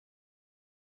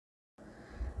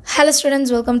Hello students,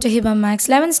 welcome to Hiba Max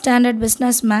 11th Standard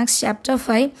Business Max Chapter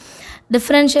 5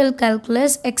 Differential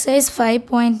Calculus Exercise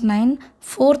 5.9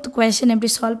 4th question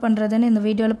எப்படி solve பண்றதுன்னு இந்த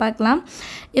வீடியோல பார்க்கலாம்.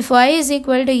 If y is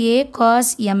equal to a cos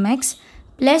mx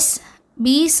plus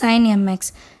b sin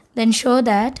mx, then show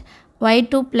that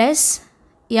y2 plus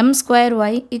m square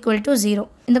y equal to 0.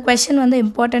 இந்த question வந்து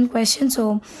important question, so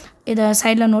இதை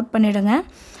சைடில் note பண்ணிடுங்க.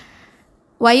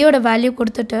 y ஓட வேல்யூ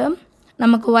கொடுத்துட்டு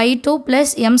நமக்கு y2 plus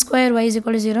m square y is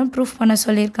equal to 0 proof பண்ண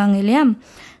சொல்லியிருக்காங்க இல்லையா.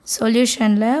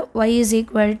 சொல்யூஷனில் y is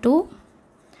equal to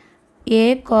a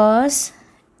cos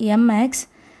mx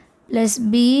plus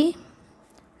b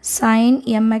sin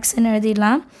mxன்னு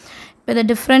எழுதிடலாம். இப்போ இதை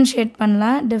differentiate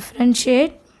பண்ணலாம்.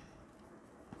 differentiate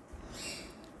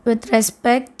with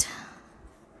respect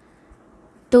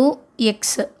to x.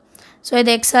 So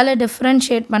இதை xஆல்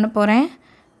differentiate பண்ண போகிறேன்.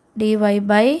 dy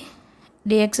by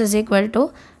dx is equal to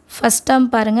first term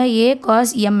பாருங்க a cos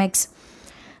mx.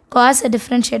 cos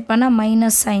differentiate பண்ணா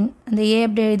minus sin. அந்த a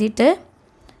அப்படியே எழுதிட்டு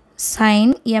sin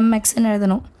mx ன்னு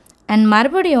எழுதணும். and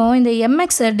மறுபடியும் இந்த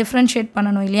mx differentiate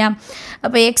பண்ணணும் இல்லையா.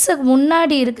 அப்போ xக்கு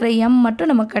முன்னாடி இருக்கிற m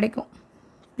மட்டும் நமக்கு கிடைக்கும்.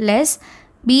 plus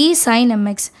b sin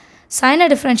mx. sin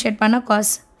differentiate பண்ணா cos.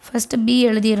 first b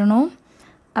எழுதிடணும்.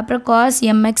 அப்புறம் cos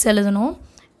mx எழுதணும்.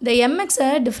 இந்த mx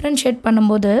differentiate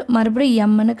பண்ணும்போது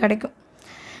மறுபடியும் m ன்னு கிடைக்கும்.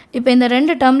 இப்போ இந்த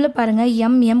ரெண்டு டேர்மில் பாருங்கள்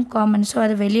m காமன், ஸோ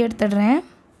அதை வெளியே எடுத்துடுறேன்.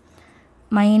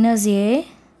 Minus a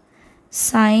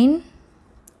sin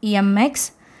mx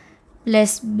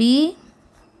plus b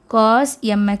cos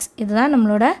mx, இதுதான்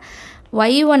நம்மளோட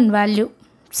y1 வேல்யூ.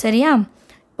 சரியா?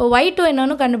 இப்போ y2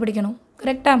 என்னன்னு கண்டுபிடிக்கணும்.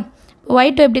 கரெக்டாக? இப்போ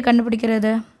y2 எப்படி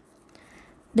கண்டுபிடிக்கிறது?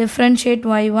 differentiate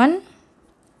y1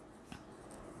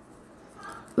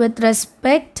 with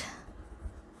respect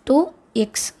to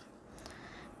x.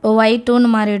 இப்போ y2ன்னு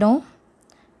மாறிடும்.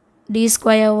 d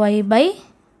square y by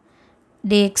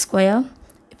dx square.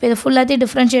 இப்போ இதை ஃபுல்லாத்தையும்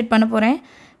டிஃப்ரென்ஷியேட் பண்ண போகிறேன்.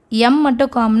 m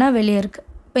மட்டும் காமனாக வெளியே இருக்குது.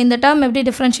 இப்போ இந்த டேர்ம் எப்படி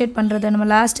டிஃப்ரென்ஷியேட் பண்ணுறது? நம்ம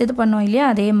லாஸ்ட் இது பண்ணோம் இல்லையா,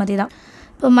 அதே மாதிரி தான்.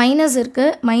 இப்போ மைனஸ்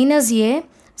இருக்குது. Minus a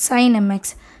sin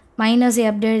mx. Minus a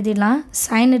அப்படி எழுதிடலாம்.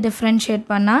 சைனை டிஃப்ரென்ஷியேட்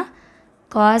பண்ணால்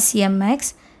cos mx.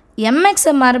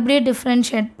 mxை மறுபடியும்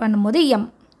டிஃப்ரென்ஷியேட் பண்ணும்போது m.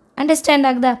 அண்டர்ஸ்டாண்ட்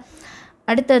ஆகுதா?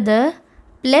 அடுத்தது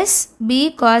ப்ளஸ் b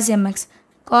cos mx.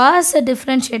 காசை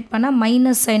டிஃப்ரென்ஷியேட் பண்ணால்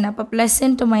மைனஸ் சைன், அப்போ ப்ளஸ்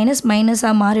இன்ட்டு மைனஸ்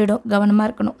மைனஸாக மாறிடும், கவனமாக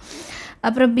இருக்கணும்.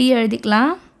 அப்புறம் b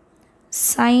எழுதிக்கலாம்.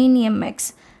 Sign MX.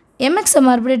 எம்எக்ஸை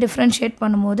மறுபடியும் டிஃப்ரென்ஷியேட்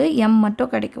பண்ணும்போது m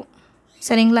மட்டும் கிடைக்கும்.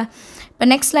 சரிங்களா? இப்போ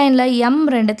நெக்ஸ்ட் லைனில் m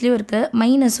ரெண்டுத்துலேயும் இருக்குது,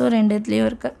 மைனஸும் ரெண்டுத்துலேயும்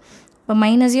இருக்குது. இப்போ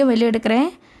மைனஸையும் வெளியே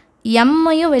எடுக்கிறேன்,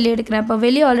 எம்மையும் வெளியே எடுக்கிறேன். இப்போ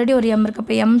வெளியே ஆல்ரெடி ஒரு m இருக்குது,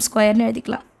 இப்போ m ஸ்கொயர்னு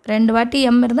எழுதிக்கலாம். ரெண்டு வாட்டி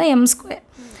m இருந்தால் m square.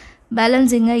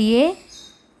 பேலன்ஸிங்க a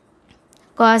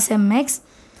cos mx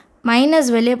minus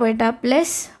வெளியே போயிட்டா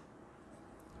ப்ளஸ்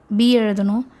b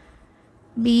எழுதணும்.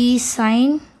 b sin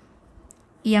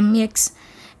mx.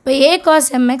 இப்போ a cos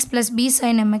mx plus b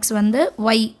sin mx வந்து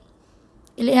y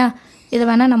இல்லையா. இது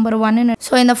வேணால் நம்பர் 1ன்னு.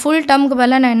 ஸோ இந்த ஃபுல் டேர்முக்கு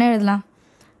பதிலாக நான் என்ன எழுதலாம்?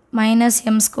 Minus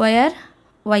m square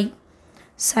y.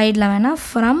 சைடில் வேணால்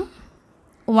ஃப்ரம்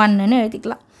 1ன்னு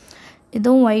எழுதிக்கலாம்.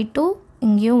 இதுவும் y2,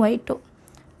 இங்கேயும் y2.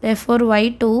 therefore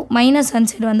y2 minus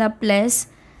an side வந்தால் plus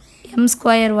m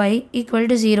square y equal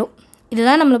to 0.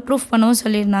 இதுதான் நம்மளை ப்ரூஃப் பண்ணவும்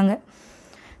சொல்லியிருந்தாங்க.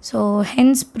 ஸோ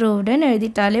ஹென்ஸ் ப்ரூவ்டுன்னு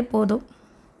எழுதிட்டாலே போதும்.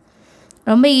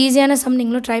 ரொம்ப ஈஸியான சம்,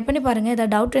 நீங்களும் ட்ரை பண்ணி பாருங்கள்.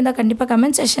 ஏதாவது டவுட் இருந்தால் கண்டிப்பாக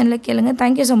கமெண்ட் செஷனில் கேளுங்க.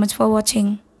 தேங்க்யூ ஸோ மச் ஃபார்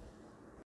வாட்சிங்.